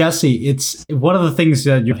 And Jesse, it's one of the things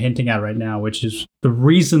that you're hinting at right now, which is the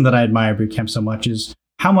reason that I admire Boot Camp so much, is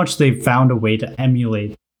how much they've found a way to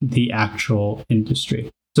emulate the actual industry.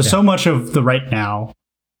 So much of the right now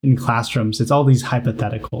in classrooms, it's all these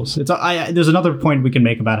hypotheticals. There's another point we can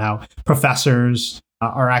make about how professors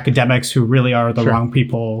are academics who really are the wrong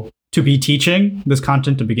people to be teaching this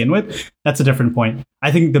content to begin with. That's a different point.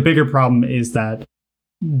 I think the bigger problem is that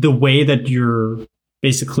the way that you're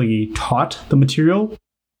basically taught the material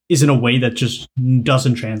is in a way that just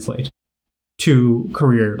doesn't translate to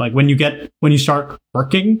career. Like when you start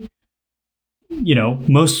working,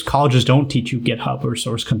 most colleges don't teach you GitHub or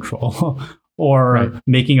source control or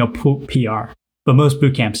making a PR, but most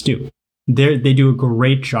boot camps do. They do a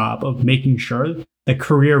great job of making sure that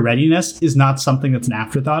career readiness is not something that's an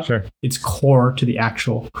afterthought. Sure. It's core to the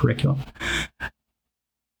actual curriculum.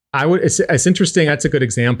 It's interesting. That's a good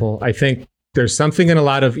example. I think there's something in a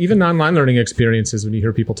lot of even online learning experiences when you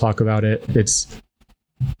hear people talk about it.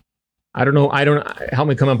 I don't know. Help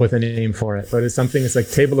me come up with a name for it, but it's like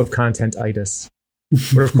table of content-itis.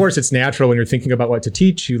 Where of course it's natural when you're thinking about what to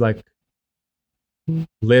teach. You like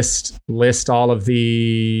list all of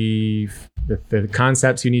the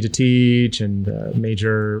concepts you need to teach and the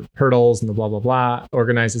major hurdles and the blah, blah, blah,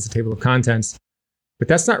 organized as a table of contents. But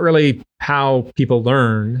that's not really how people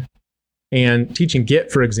learn. And teaching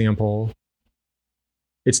Git, for example,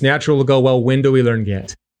 it's natural to go, well, when do we learn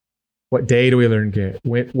Git? What day do we learn Git?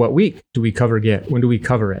 What week do we cover Git? When do we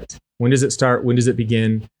cover it? When does it start? When does it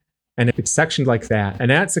begin? And it's sectioned like that.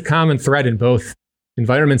 And that's a common thread in both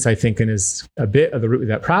environments, I think, and is a bit of the root of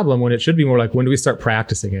that problem, when it should be more like, when do we start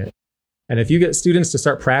practicing it? And if you get students to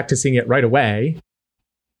start practicing it right away,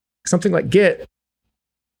 something like Git,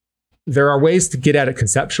 there are ways to get at it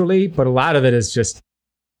conceptually, but a lot of it is just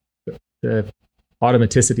the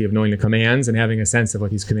automaticity of knowing the commands and having a sense of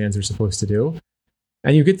what these commands are supposed to do.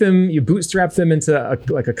 And you bootstrap them into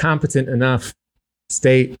a competent enough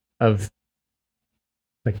state of,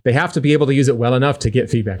 like, they have to be able to use it well enough to get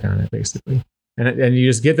feedback on it, basically. And you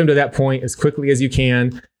just get them to that point as quickly as you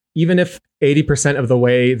can. Even if 80% of the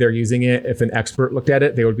way they're using it, if an expert looked at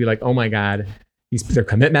it, they would be like, oh my God, their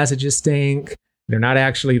commit messages stink. Their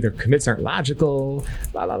commits aren't logical,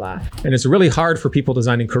 blah, blah, blah. And it's really hard for people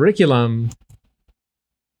designing curriculum.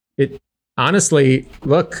 Honestly,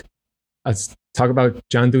 look, let's talk about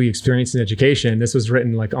John Dewey, Experience in Education. This was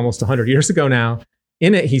written like almost 100 years ago now.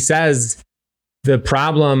 In it, he says the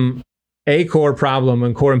problem, a core problem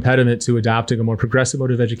and core impediment to adopting a more progressive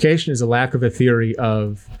mode of education is a lack of a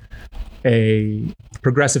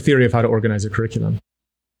progressive theory of how to organize a curriculum.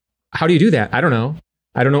 How do you do that? I don't know.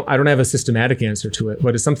 I don't have a systematic answer to it,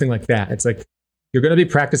 but it's something like that. It's like, you're going to be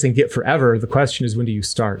practicing Git forever. The question is, when do you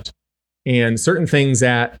start? And certain things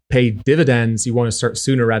that pay dividends, you want to start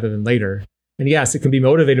sooner rather than later. And yes, it can be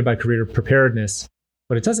motivated by career preparedness,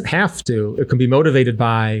 but it doesn't have to. It can be motivated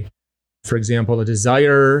by for example, a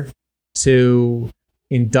desire to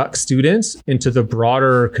induct students into the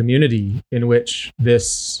broader community in which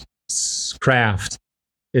this craft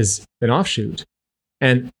is an offshoot.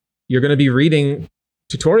 And you're going to be reading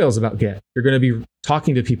tutorials about Git. You're going to be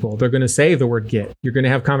talking to people. They're going to say the word Git. You're going to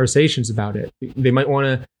have conversations about it. They might want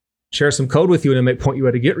to share some code with you and it might point you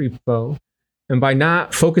at a Git repo. And by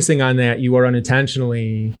not focusing on that, you are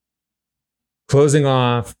unintentionally closing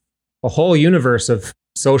off a whole universe of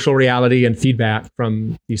social reality and feedback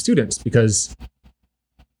from these students because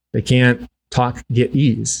they can't talk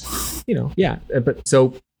Git-ese. But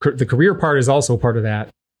so the career part is also part of that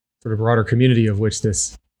sort of broader community of which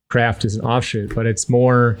this craft is an offshoot, but it's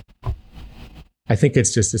more, I think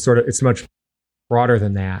it's just it's much broader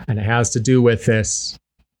than that. And it has to do with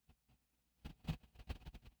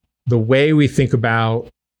the way we think about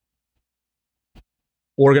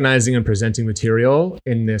organizing and presenting material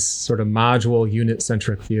in this sort of module unit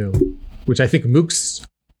centric view, which I think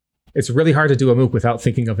it's really hard to do a MOOC without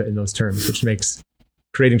thinking of it in those terms, which makes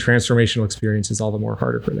creating transformational experiences all the more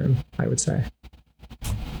harder for them, I would say.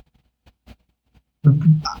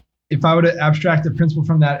 If I were to abstract the principle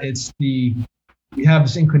from that, we have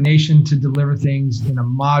this inclination to deliver things in a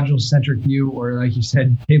module-centric view, or like you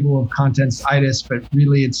said, table of contents-itis, but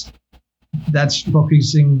really that's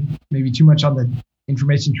focusing maybe too much on the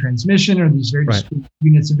information transmission or these very discrete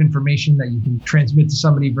units of information that you can transmit to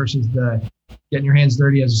somebody versus the getting your hands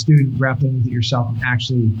dirty as a student, grappling with it yourself and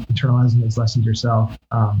actually internalizing those lessons yourself.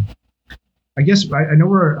 I guess I know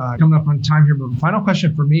we're coming up on time here, but the final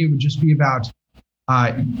question for me would just be about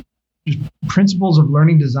just principles of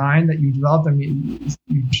learning design that you developed. I mean,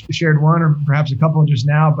 you shared one or perhaps a couple just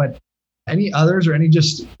now, but any others or any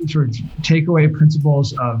just sort of takeaway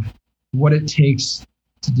principles of what it takes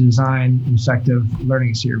to design an effective learning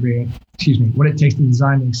experience, what it takes to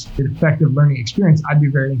design an effective learning experience? I'd be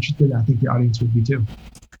very interested. I think the audience would be too.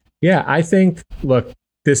 Yeah, I think, look,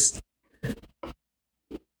 it's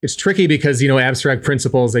tricky because, abstract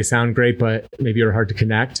principles, they sound great, but maybe are hard to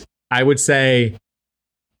connect. I would say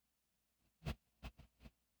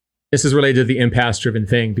this is related to the impasse-driven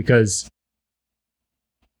thing because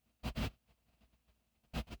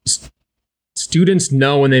students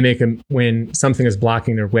know when something is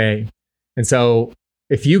blocking their way. And so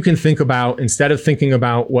if you can think about, instead of thinking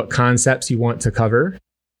about what concepts you want to cover,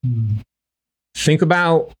 think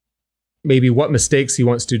about maybe what mistakes you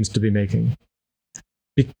want students to be making.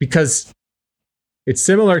 Because it's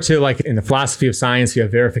similar to, like, in the philosophy of science, you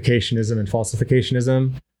have verificationism and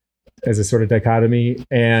falsificationism as a sort of dichotomy.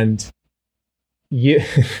 And if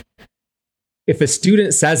a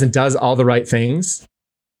student says and does all the right things,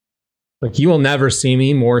 like, you will never see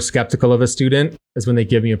me more skeptical of a student as when they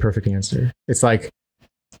give me a perfect answer. It's like,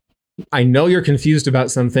 I know you're confused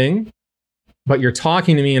about something, but you're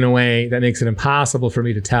talking to me in a way that makes it impossible for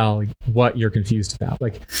me to tell what you're confused about.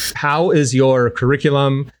 Like, how is your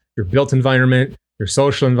curriculum, your built environment, your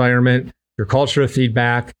social environment, your culture of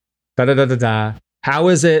feedback, how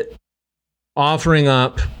is it offering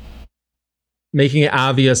up, making it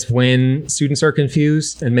obvious when students are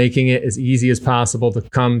confused and making it as easy as possible to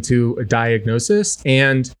come to a diagnosis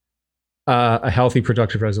and a healthy,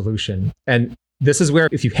 productive resolution? And this is where,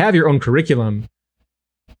 if you have your own curriculum,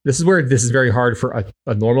 this is where this is very hard for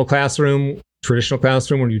a normal classroom, traditional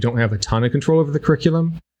classroom, where you don't have a ton of control over the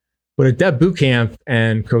curriculum. But at Dev Bootcamp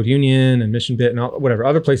and Code Union and Mission Bit and whatever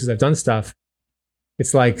other places I've done stuff,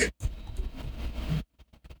 it's like,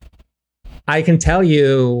 I can tell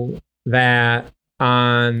you that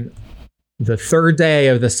on the third day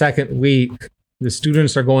of the second week, the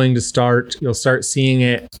students are going to you'll start seeing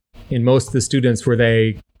it in most of the students where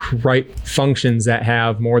they write functions that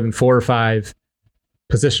have more than 4 or 5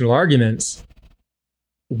 positional arguments,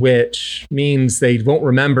 which means they won't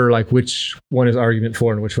remember, like, which one is argument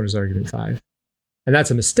 4 and which one is argument 5. And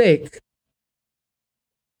that's a mistake.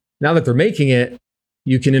 Now that they're making it,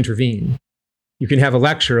 you can intervene. You can have a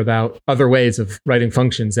lecture about other ways of writing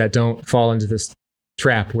functions that don't fall into this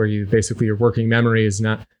trap where your working memory is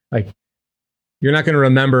not, like, you're not going to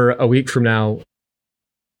remember a week from now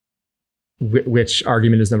which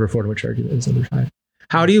argument is number 4 and which argument is number 5.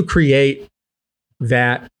 How do you create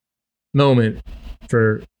that moment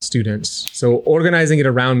for students? So organizing it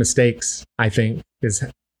around mistakes, I think, is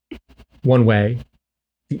one way.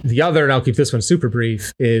 The other, and I'll keep this one super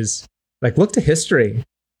brief, is, like, look to history.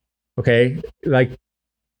 Okay, like,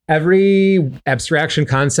 every abstraction,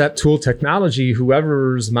 concept, tool, technology,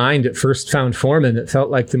 whoever's mind it first found form in, it felt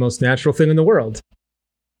like the most natural thing in the world.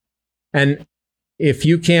 And if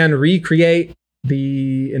you can recreate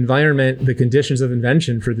the environment, the conditions of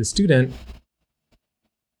invention for the student,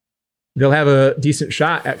 they'll have a decent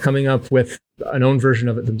shot at coming up with an own version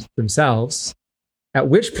of it themselves. At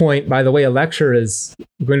which point, by the way, a lecture is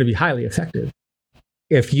going to be highly effective.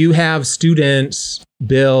 If you have students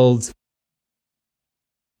build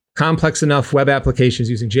complex enough web applications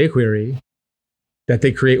using jQuery that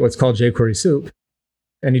they create what's called jQuery soup,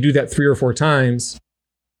 and you do that 3 or 4 times,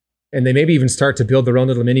 and they maybe even start to build their own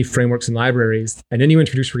little mini frameworks and libraries, and then you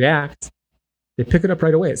introduce React, they pick it up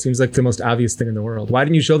right away. It seems like the most obvious thing in the world. Why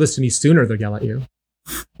didn't you show this to me sooner? They'll yell at you.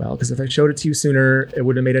 Well, because if I showed it to you sooner, it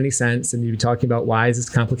wouldn't have made any sense. And you'd be talking about why is this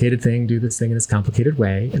complicated thing do this thing in this complicated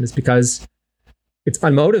way? And it's because it's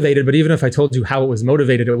unmotivated. But even if I told you how it was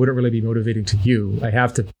motivated, it wouldn't really be motivating to you. I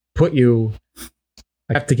have to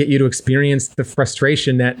get you to experience the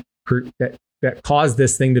frustration that caused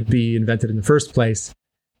this thing to be invented in the first place.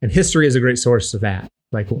 And history is a great source of that.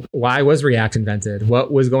 Like, why was React invented?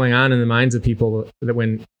 What was going on in the minds of people that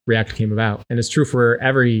when React came about? And it's true for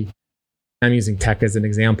I'm using tech as an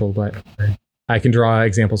example, but I can draw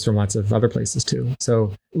examples from lots of other places too.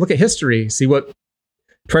 So look at history,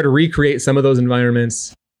 try to recreate some of those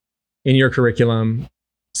environments in your curriculum,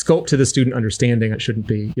 scope to the student understanding. It shouldn't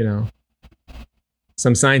be,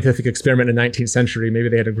 some scientific experiment in the 19th century. Maybe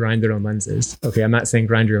they had to grind their own lenses. Okay, I'm not saying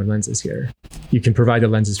grind your own lenses here. You can provide the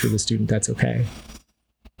lenses for the student. That's okay.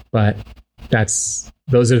 But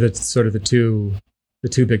those are the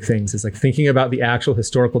two big things. Is like thinking about the actual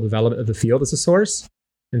historical development of the field as a source,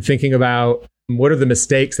 and thinking about what are the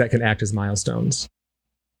mistakes that can act as milestones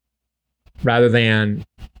rather than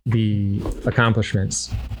the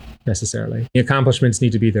accomplishments necessarily. The accomplishments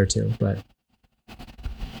need to be there too, but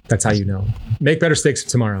that's how you know. Make better mistakes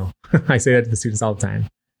tomorrow. I say that to the students all the time.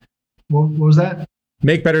 What was that?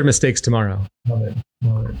 Make better mistakes tomorrow. Love it.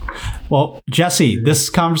 Well, Jesse, this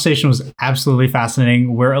conversation was absolutely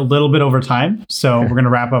fascinating. We're a little bit over time, so we're going to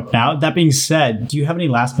wrap up now. That being said, do you have any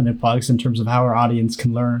last minute plugs in terms of how our audience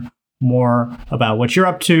can learn more about what you're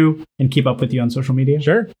up to and keep up with you on social media?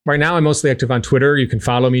 Sure. Right now, I'm mostly active on Twitter. You can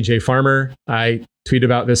follow me, Jay Farmer. I tweet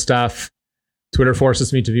about this stuff. Twitter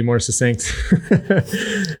forces me to be more succinct.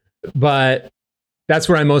 But that's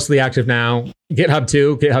where I'm mostly active now. GitHub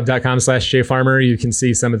too, github.com/jfarmer. You can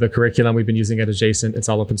see some of the curriculum we've been using at Adjacent. It's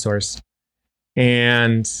all open source.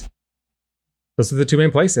 And those are the two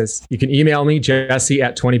main places. You can email me,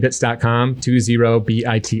 jesse@20bits.com,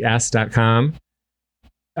 20bits.com.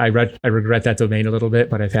 I regret that domain a little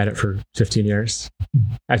bit, but I've had it for 15 years.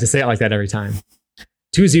 I have to say it like that every time.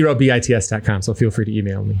 20bits.com. So feel free to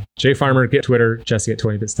email me. jfarmer, get Twitter,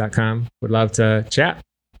 jesse@20bits.com. Would love to chat.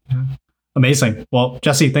 Yeah. Amazing. Well,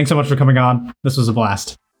 Jesse, thanks so much for coming on. This was a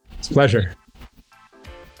blast. It's a pleasure.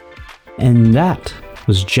 And that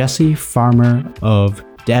was Jesse Farmer of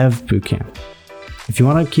Dev Bootcamp. If you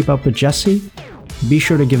want to keep up with Jesse, be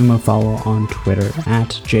sure to give him a follow on Twitter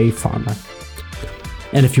 @jfarmer.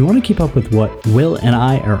 And if you want to keep up with what Will and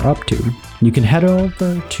I are up to, you can head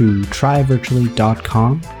over to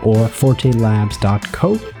tryvirtually.com or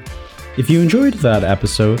fortelabs.co. If you enjoyed that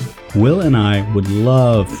episode, Will and I would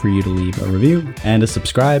love for you to leave a review and to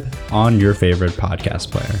subscribe on your favorite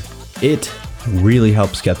podcast player. It really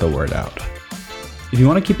helps get the word out. If you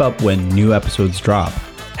want to keep up when new episodes drop,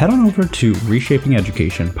 head on over to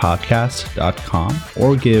reshapingeducationpodcast.com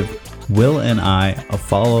or give Will and I a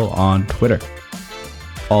follow on Twitter.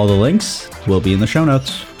 All the links will be in the show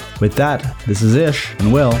notes. With that, this is Ish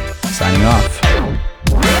and Will signing off.